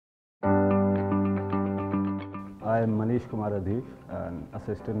am Manish Adhish, an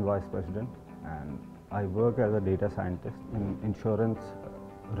Assistant Vice President, and I work as a data scientist in insurance,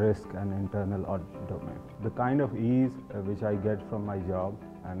 risk and internal audit domain. The kind of ease which I get from my job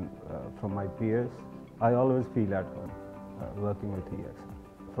and from my peers, I always feel at home working with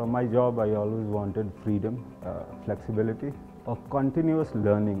EXL. From my job, I always wanted freedom, flexibility, or continuous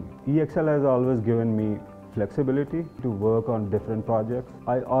learning. EXL has always given me flexibility to work on different projects.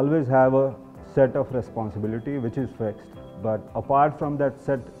 I always have a set of responsibility which is fixed, but apart from that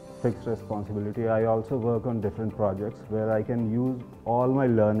set fixed responsibility, I also work on different projects where I can use all my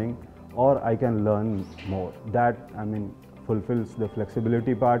learning or I can learn more. That, fulfills the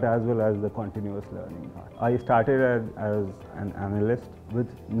flexibility part as well as the continuous learning part. I started as an analyst with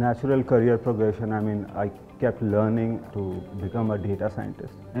natural career progression. I kept learning to become a data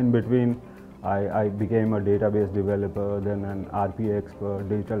scientist. In between, I became a database developer, then an RPA expert,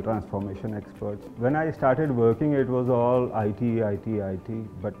 digital transformation expert. When I started working, it was all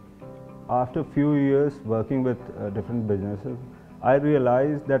IT, but after few years working with different businesses, I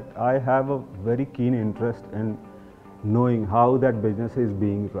realized that I have a very keen interest in knowing how that business is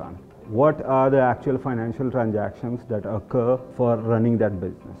being run. What are the actual financial transactions that occur for running that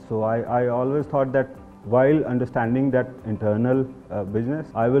business? So I always thought that while understanding that internal business,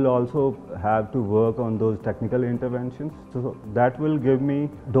 I will also have to work on those technical interventions. So that will give me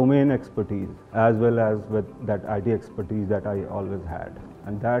domain expertise as well as with that IT expertise that I always had.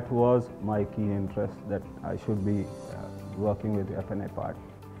 And that was my key interest, that I should be working with the F&A part.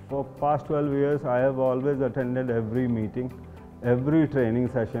 For past 12 years, I have always attended every meeting, every training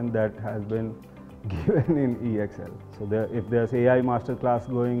session that has been given in EXL. So if there's AI masterclass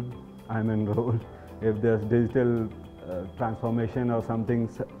going, I'm enrolled. If there's digital transformation or something,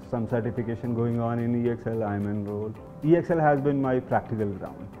 some certification going on in EXL, I'm enrolled. EXL has been my practical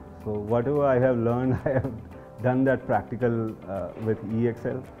ground. So whatever I have learned, I have done that practical with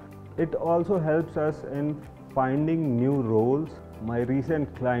EXL. It also helps us in finding new roles. My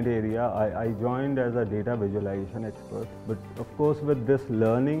recent client area, I joined as a data visualization expert. But of course, with this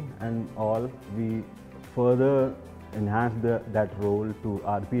learning and all, we further enhance that role to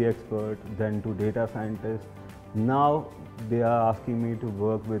RP expert, then to data scientist. Now they are asking me to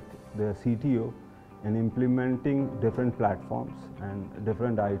work with the CTO in implementing different platforms and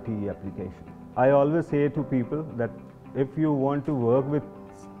different IT applications. I always say to people that if you want to work with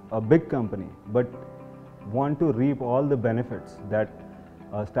a big company but want to reap all the benefits that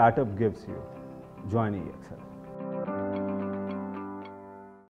a startup gives you, join EXL.